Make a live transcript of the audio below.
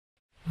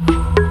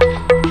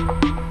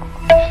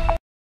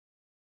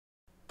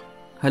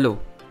Hello,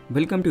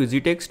 welcome to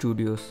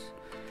EasyTechStudios.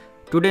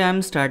 Today I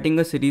am starting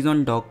a series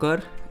on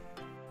Docker.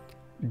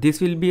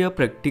 This will be a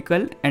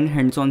practical and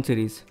hands-on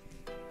series.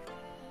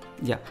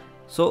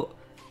 So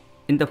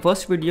in the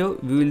first video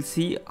we will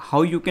see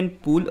how you can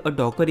pull a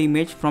Docker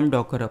image from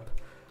Docker Hub.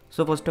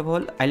 So first of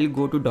all, I'll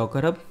go to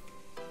Docker Hub.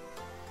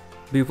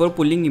 Before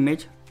pulling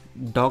image,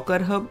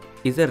 Docker Hub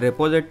is a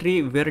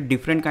repository where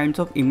different kinds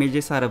of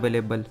images are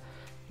available.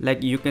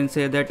 Like you can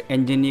say that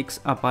nginx,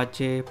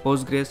 Apache,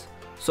 Postgres.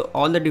 So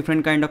all the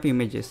different kind of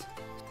images.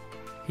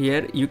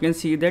 Here you can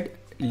see that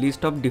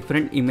list of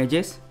different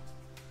images,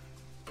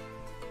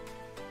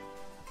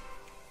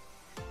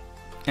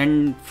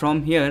 and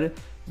from here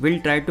we'll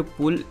try to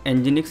pull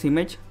nginx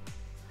image.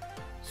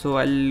 So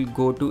I'll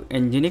go to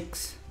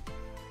nginx.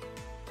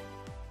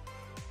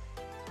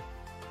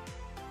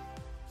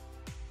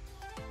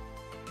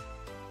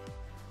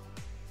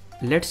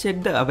 Let's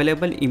check the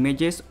available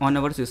images on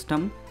our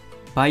system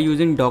by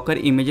using docker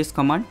images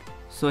command.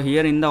 So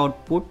here in the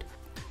output,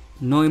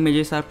 no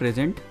images are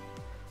present.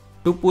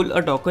 To pull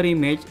a Docker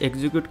image,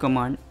 execute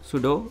command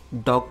sudo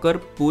docker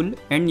pull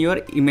and your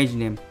image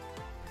name.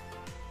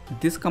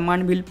 This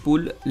command will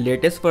pull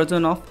latest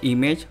version of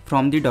image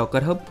from the Docker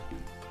Hub.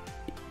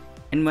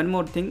 And one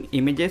more thing,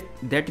 images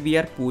that we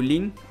are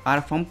pulling are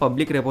from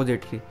public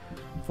repository.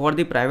 For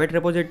the private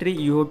repository,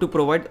 you have to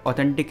provide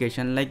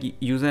authentication like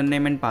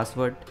username and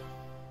password.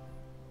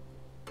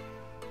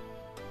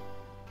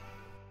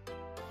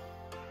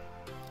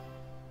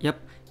 Yep,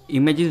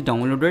 image is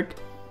downloaded.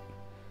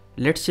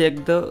 Let's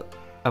check the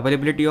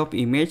availability of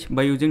image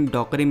by using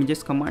docker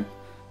images command.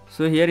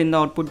 So here in the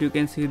output you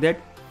can see that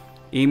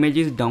image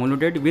is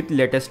downloaded with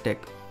latest tag.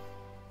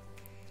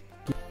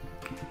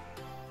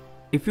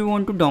 If you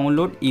want to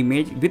download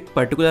image with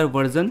particular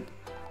version,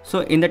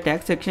 so in the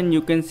tag section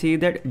you can see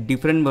that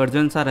different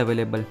versions are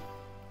available.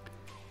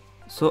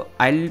 So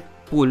I'll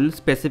pull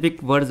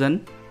specific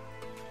version.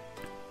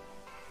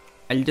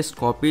 I'll just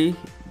copy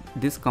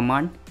this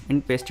command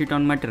and paste it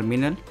on my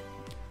terminal.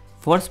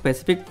 For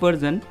specific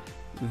version,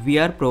 we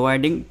are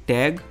providing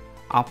tag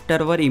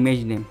after our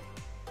image name.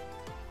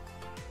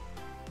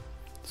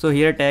 So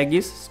here tag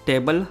is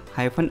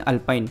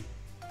stable-alpine.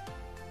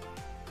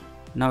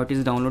 Now it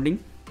is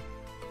downloading.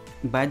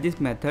 By this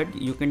method,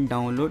 you can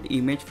download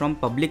image from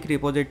public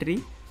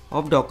repository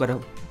of Docker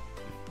Hub.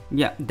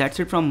 Yeah, that's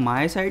it from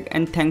my side,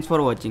 and thanks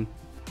for watching.